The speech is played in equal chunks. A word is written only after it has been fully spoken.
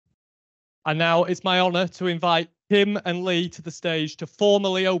And now it's my honor to invite Kim and Lee to the stage to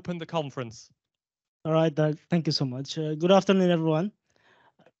formally open the conference. All right, Doug, thank you so much. Good afternoon, everyone.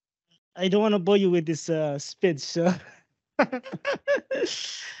 I don't want to bore you with this speech.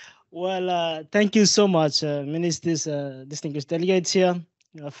 Well, thank you so much, ministers, distinguished delegates here,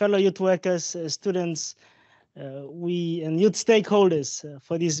 fellow youth workers, students, and youth stakeholders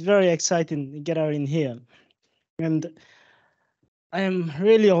for this very exciting gathering here. And I am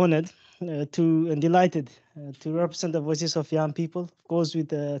really honored and delighted to represent the voices of young people, of course, with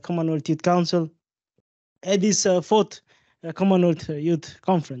the Commonwealth Youth Council at this fourth Commonwealth Youth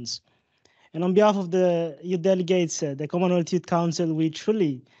Conference. And on behalf of the youth delegates, the Commonwealth Youth Council, we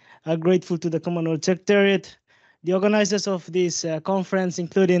truly are grateful to the Commonwealth Secretariat, the organizers of this conference,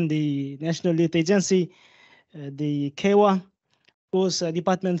 including the National Youth Agency, the KEWA, of course,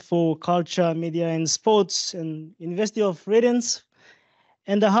 Department for Culture, Media and Sports, and University of Radiance,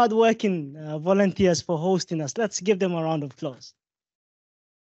 and the hardworking volunteers for hosting us. Let's give them a round of applause.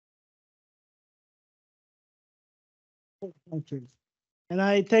 Thank you. And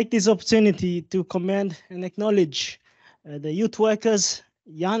I take this opportunity to commend and acknowledge the youth workers,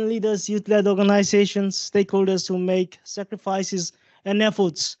 young leaders, youth-led organizations, stakeholders who make sacrifices and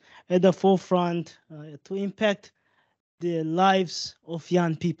efforts at the forefront to impact the lives of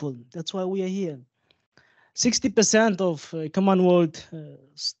young people. That's why we are here. 60% of Commonwealth,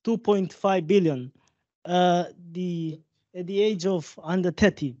 2.5 billion, at the age of under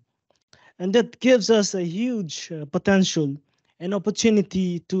 30. And that gives us a huge potential and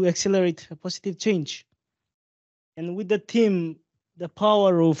opportunity to accelerate a positive change. And with the theme, the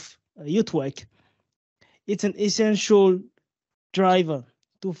power of youth work, it's an essential driver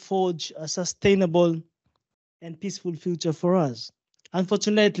to forge a sustainable and peaceful future for us.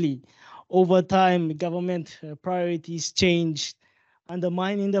 Unfortunately, over time, government priorities changed,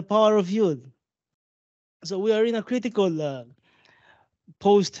 undermining the power of youth. So we are in a critical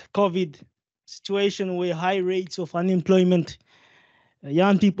post-COVID situation where high rates of unemployment,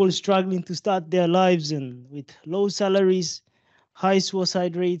 young people struggling to start their lives and with low salaries, high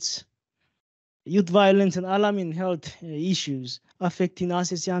suicide rates, youth violence, and alarming health issues affecting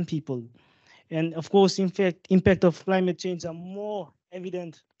us as young people. And of course, in fact, impact of climate change are more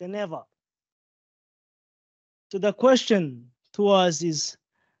evident than ever. So the question to us is,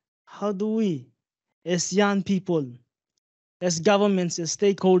 how do we, as young people, as governments, as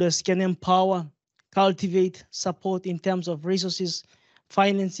stakeholders, can empower, cultivate, support in terms of resources,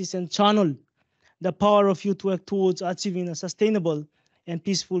 finances, and channel the power of youth work towards achieving a sustainable and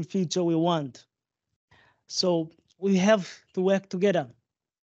peaceful future we want? So we have to work together.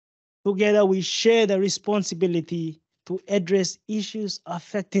 Together, we share the responsibility to address issues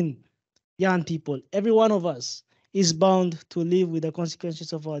affecting young people. Every one of us is bound to live with the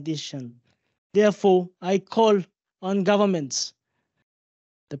consequences of our decision. Therefore, I call on governments,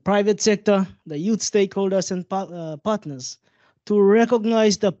 the private sector, the youth stakeholders and partners to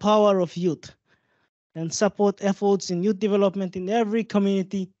recognize the power of youth and support efforts in youth development in every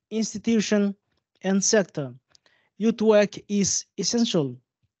community, institution, and sector. Youth work is essential,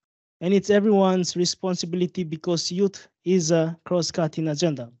 and it's everyone's responsibility because youth is a cross-cutting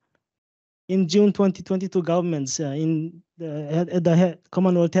agenda. In June 2022, governments at the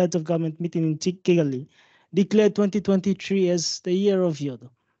Commonwealth Heads of Government meeting in Kigali declared 2023 as the year of youth.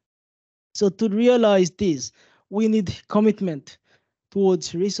 So to realize this, we need commitment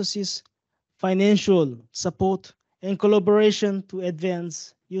towards resources, financial support, and collaboration to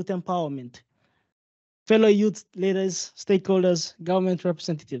advance youth empowerment. Fellow youth leaders, stakeholders, government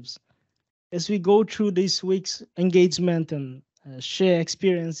representatives, as we go through this week's engagement and share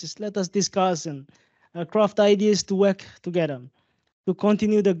experiences, let us discuss and craft ideas to work together, to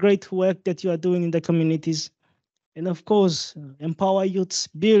continue the great work that you are doing in the communities. And of course, empower youths,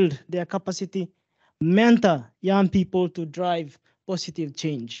 build their capacity, mentor young people to drive positive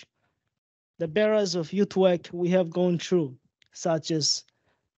change. The bearers of youth work we have gone through, such as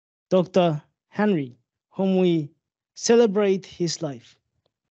Dr. Henry, whom we celebrate his life,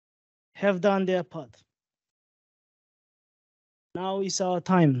 have done their part. Now is our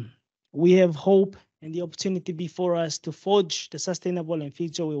time. We have hope and the opportunity before us to forge the sustainable and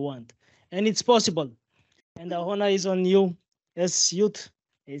future we want. And it's possible. And the honor is on you as youth,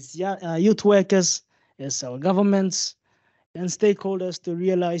 as youth workers, as our governments and stakeholders to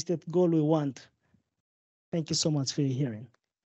realize that goal we want. Thank you so much for your hearing.